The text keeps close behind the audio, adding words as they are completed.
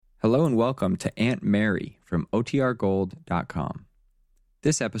Hello and welcome to Aunt Mary from OTRGold.com.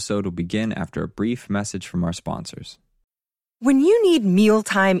 This episode will begin after a brief message from our sponsors. When you need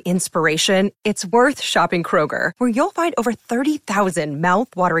mealtime inspiration, it's worth shopping Kroger, where you'll find over 30,000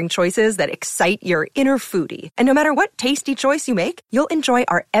 mouth-watering choices that excite your inner foodie. And no matter what tasty choice you make, you'll enjoy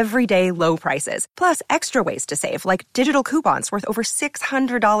our everyday low prices, plus extra ways to save, like digital coupons worth over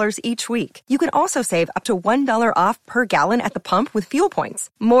 $600 each week. You can also save up to $1 off per gallon at the pump with fuel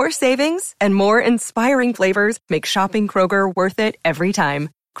points. More savings and more inspiring flavors make shopping Kroger worth it every time.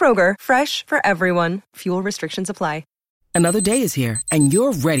 Kroger, fresh for everyone. Fuel restrictions apply. Another day is here, and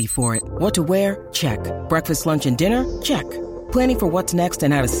you're ready for it. What to wear? Check. Breakfast, lunch, and dinner? Check. Planning for what's next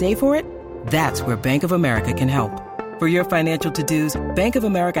and how to save for it? That's where Bank of America can help. For your financial to-dos, Bank of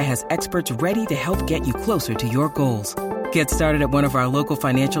America has experts ready to help get you closer to your goals. Get started at one of our local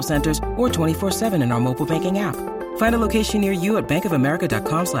financial centers or 24/7 in our mobile banking app. Find a location near you at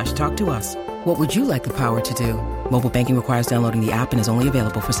bankofamerica.com/talktous. What would you like the power to do? Mobile banking requires downloading the app and is only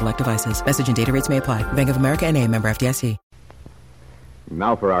available for select devices. Message and data rates may apply. Bank of America N.A., member FDIC.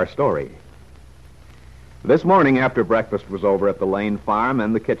 Now for our story. This morning after breakfast was over at the Lane farm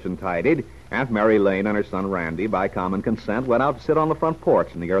and the kitchen tidied, Aunt Mary Lane and her son Randy, by common consent, went out to sit on the front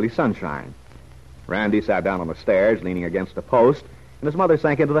porch in the early sunshine. Randy sat down on the stairs, leaning against a post, and his mother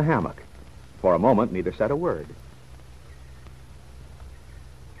sank into the hammock. For a moment, neither said a word.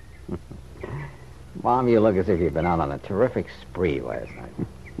 Mom, you look as if you've been out on a terrific spree last night.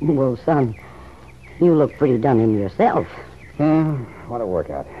 Well, son, you look pretty done in yourself. Yeah, what a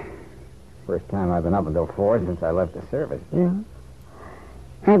workout. First time I've been up until 4 since I left the service. Yeah.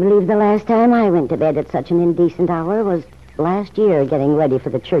 I believe the last time I went to bed at such an indecent hour was last year getting ready for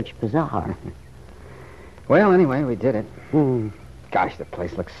the church bazaar. Well, anyway, we did it. Gosh, the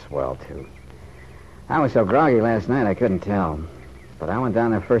place looks swell, too. I was so groggy last night I couldn't tell. But I went down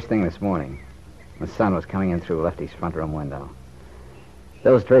there first thing this morning. The sun was coming in through Lefty's front room window.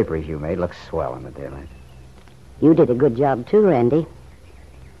 Those draperies you made look swell in the daylight. You did a good job, too, Randy.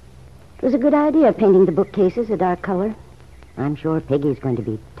 It was a good idea, painting the bookcases a dark color. I'm sure Peggy's going to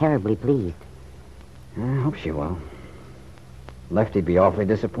be terribly pleased. I hope she will. Lefty'd be awfully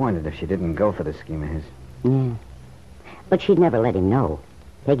disappointed if she didn't go for this scheme of his. Yeah. But she'd never let him know.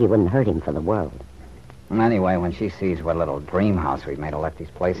 Peggy wouldn't hurt him for the world. And anyway, when she sees what little dream house we've made of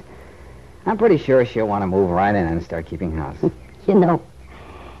Lefty's place, I'm pretty sure she'll want to move right in and start keeping house. You know,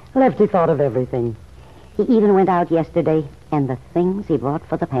 Lefty thought of everything. He even went out yesterday, and the things he brought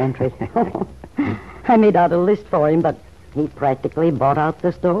for the pantry. I made out a list for him, but he practically bought out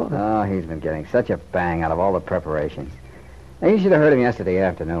the store. Oh, he's been getting such a bang out of all the preparations. Now, you should have heard him yesterday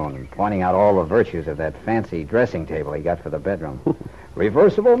afternoon, pointing out all the virtues of that fancy dressing table he got for the bedroom.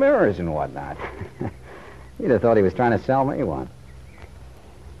 Reversible mirrors and whatnot. You'd have thought he was trying to sell me one.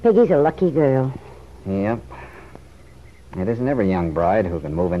 Peggy's a lucky girl. Yep. It isn't every young bride who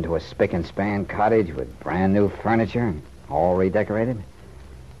can move into a spick-and-span cottage with brand-new furniture and all redecorated.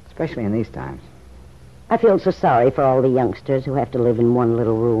 Especially in these times. I feel so sorry for all the youngsters who have to live in one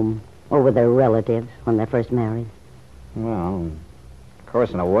little room or with their relatives when they're first married. Well, of course,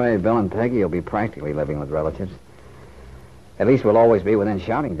 in a way, Bill and Peggy will be practically living with relatives. At least we'll always be within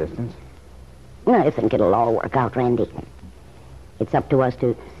shouting distance. I think it'll all work out, Randy. It's up to us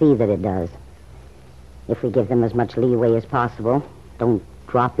to see that it does. If we give them as much leeway as possible, don't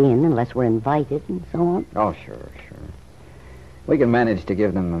drop in unless we're invited and so on. Oh, sure. We can manage to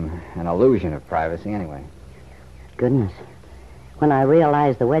give them an illusion of privacy anyway. Goodness. When I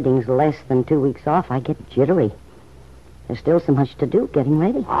realize the wedding's less than 2 weeks off, I get jittery. There's still so much to do getting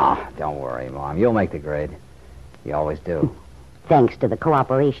ready. Oh, don't worry, Mom. You'll make the grade. You always do. Thanks to the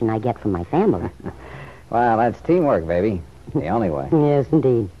cooperation I get from my family. Well, that's teamwork, baby. The only way. Yes,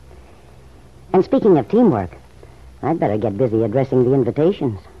 indeed. And speaking of teamwork, I'd better get busy addressing the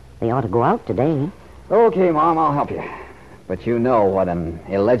invitations. They ought to go out today. Okay, Mom, I'll help you. But you know what an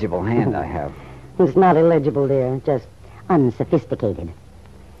illegible hand I have. It's not illegible, dear. Just unsophisticated.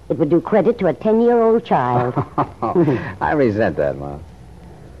 It would do credit to a 10-year-old child. I resent that, Mom.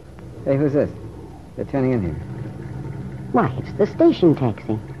 Hey, who's this? They're turning in here. Why, it's the station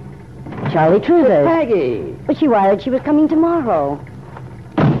taxi. Charlie Truders. Peggy! But she wired she was coming tomorrow.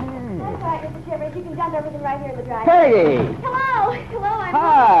 That's right, Mr. Chivers. You can dump everything right here in the driveway. Peggy! Hello, I'm...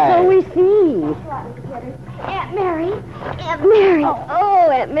 Hi! So we see. That's right, Mr. Chivers. Aunt Mary. Aunt Mary. Oh,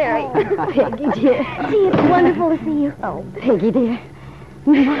 Aunt Mary. Peggy, dear. Gee, it's wonderful to see you. Oh, Peggy, dear.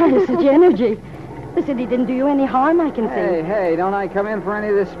 My, such energy. The city didn't do you any harm, I can see. Hey, don't I come in for any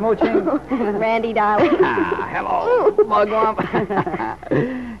of this smooching? Randy, darling. Hello. Mug off.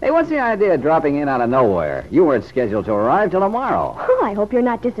 Hey, Hey, what's the idea of dropping in out of nowhere? You weren't scheduled to arrive till tomorrow. Oh, I hope you're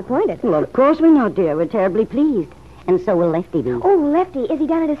not disappointed. Well, of course we're not, dear. We're terribly pleased. And so will Lefty be. Oh, Lefty, is he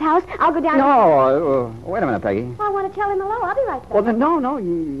down at his house? I'll go down. No, wait a minute, Peggy. I want to tell him hello. I'll be right back. Well, then, no,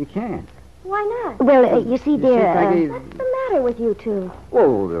 you can't. Why not? Well, you see, dear... Peggy... What's the matter with you two?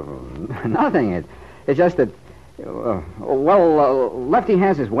 Well, nothing. It's just that... Lefty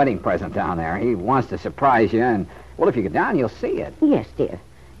has his wedding present down there. He wants to surprise you, and... Well, if you get down, you'll see it. Yes, dear.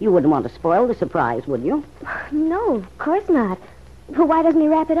 You wouldn't want to spoil the surprise, would you? No, of course not. But why doesn't he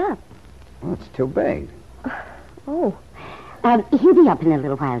wrap it up? Well, it's too big. Oh. He'll be up in a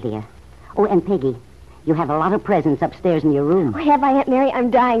little while, dear. Oh, and Peggy, you have a lot of presents upstairs in your room. Oh, have I, Aunt Mary?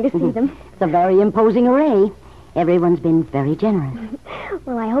 I'm dying to see them. It's a very imposing array. Everyone's been very generous.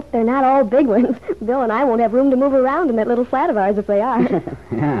 Well, I hope they're not all big ones. Bill and I won't have room to move around in that little flat of ours if they are.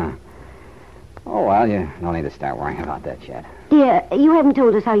 Yeah. Oh, well, you don't need to start worrying about that yet. Dear, you haven't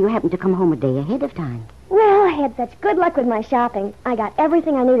told us how you happened to come home a day ahead of time. Well, I had such good luck with my shopping. I got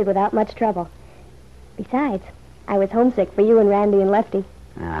everything I needed without much trouble. Besides, I was homesick for you and Randy and Lefty.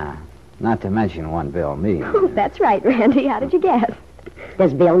 Not to mention one Bill, me. Oh, that's right, Randy. How did you guess?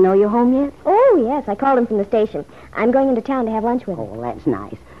 Does Bill know you're home yet? Oh, yes. I called him from the station. I'm going into town to have lunch with him. Oh, that's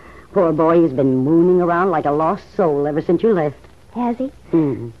nice. Poor boy has been mooning around like a lost soul ever since you left. Has he?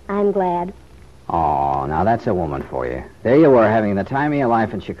 Mm-hmm. I'm glad. Oh, now that's a woman for you. There you were having the time of your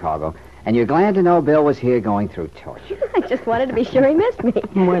life in Chicago, and you're glad to know Bill was here going through torture. I just wanted to be sure he missed me.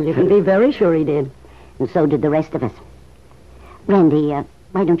 Well, you can be very sure he did. And so did the rest of us. Randy,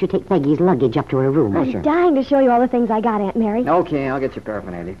 why don't you take Peggy's luggage up to her room? Oh, I'm sure. dying to show you all the things I got, Aunt Mary. Okay, I'll get your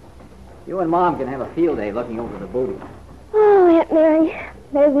paraphernalia. You and Mom can have a field day looking over the booty. Oh, Aunt Mary,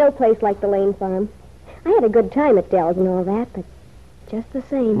 there's no place like the Lane Farm. I had a good time at Dell's and all that, but just the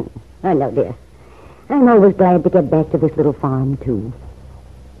same. I know, dear. I'm always glad to get back to this little farm, too.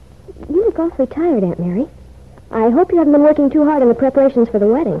 You look awfully tired, Aunt Mary. I hope you haven't been working too hard on the preparations for the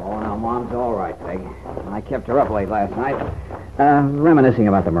wedding. Oh, now, Mom's all right, Peg. I kept her up late last night. Reminiscing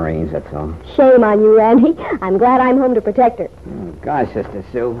about the Marines, that's all. Shame on you, Randy. I'm glad I'm home to protect her. Oh, gosh, Sister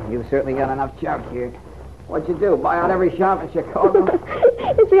Sue, you've certainly got enough junk here. What'd you do, buy out every shop in Chicago?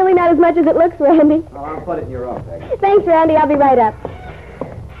 It's really not as much as it looks, Randy. Well, I'll put it in your own, Peg. Thanks, Randy. I'll be right up.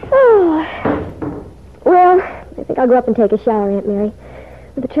 Oh. Well, I think I'll go up and take a shower, Aunt Mary.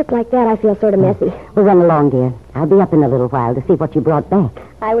 With a trip like that, I feel sort of messy. Well, run along, dear. I'll be up in a little while to see what you brought back.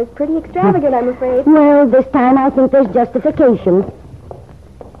 I was pretty extravagant, I'm afraid. Well, this time I think there's justification.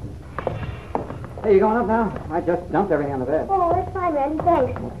 Hey, you going up now? I just dumped everything on the bed. Oh, that's fine, Randy.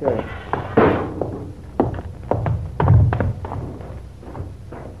 Thanks. Okay.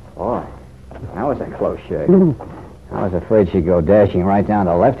 Boy, that was a close shave. I was afraid she'd go dashing right down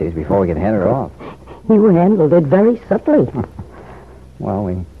to Lefty's before we could head her off. You handled it very subtly. Well,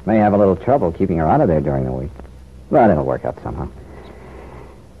 we may have a little trouble keeping her out of there during the week. But it'll work out somehow.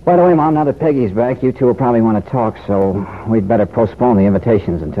 By the way, Mom, now that Peggy's back, you two will probably want to talk, so we'd better postpone the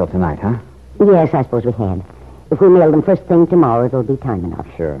invitations until tonight, huh? Yes, I suppose we can. If we mail them first thing tomorrow, it'll be time enough.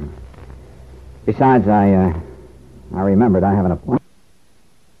 Sure. Besides, I remembered I have an appointment.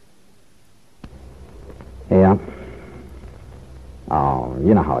 Yeah. Oh,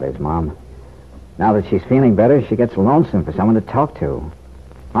 you know how it is, Mom. Now that she's feeling better, she gets lonesome for someone to talk to.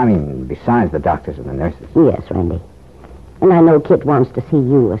 I mean, besides the doctors and the nurses. Yes, Randy. And I know Kit wants to see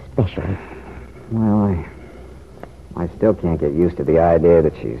you especially. Well, I still can't get used to the idea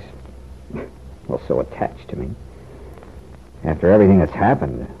that she's, well, so attached to me. After everything that's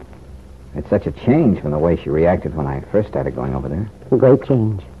happened, it's such a change from the way she reacted when I first started going over there. A great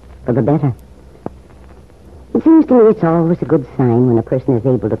change. For the better. It seems to me it's always a good sign when a person is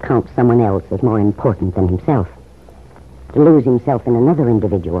able to count someone else as more important than himself. To lose himself in another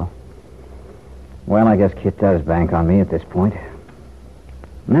individual. Well, I guess Kit does bank on me at this point.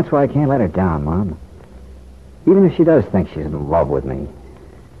 And that's why I can't let her down, Mom. Even if she does think she's in love with me.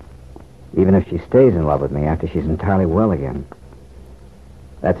 Even if she stays in love with me after she's entirely well again.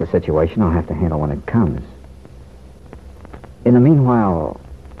 That's a situation I'll have to handle when it comes. In the meanwhile,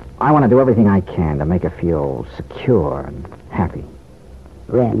 I want to do everything I can to make her feel secure and happy.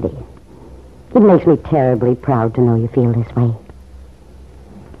 Randy, it makes me terribly proud to know you feel this way.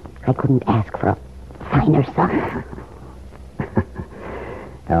 I couldn't ask for a finer son.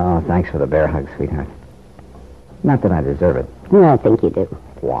 Oh, thanks for the bear hug, sweetheart. Not that I deserve it. I think you do.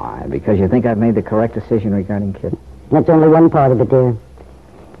 Why? Because you think I've made the correct decision regarding Kit? That's only one part of it, dear.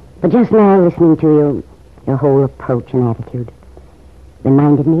 But just now, listening to you, your whole approach and attitude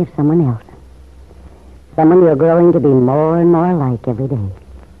reminded me of someone else. Someone you're growing to be more and more like every day.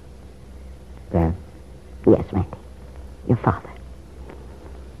 Dad? Yes, Randy. Your father.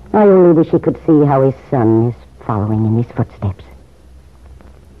 I only wish he could see how his son is following in his footsteps.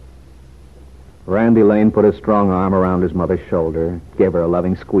 Randy Lane put his strong arm around his mother's shoulder, gave her a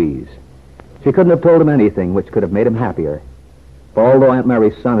loving squeeze. She couldn't have told him anything which could have made him happier. For although Aunt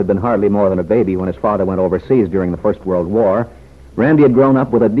Mary's son had been hardly more than a baby when his father went overseas during the First World War, Randy had grown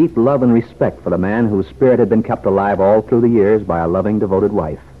up with a deep love and respect for the man whose spirit had been kept alive all through the years by a loving, devoted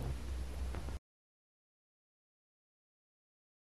wife.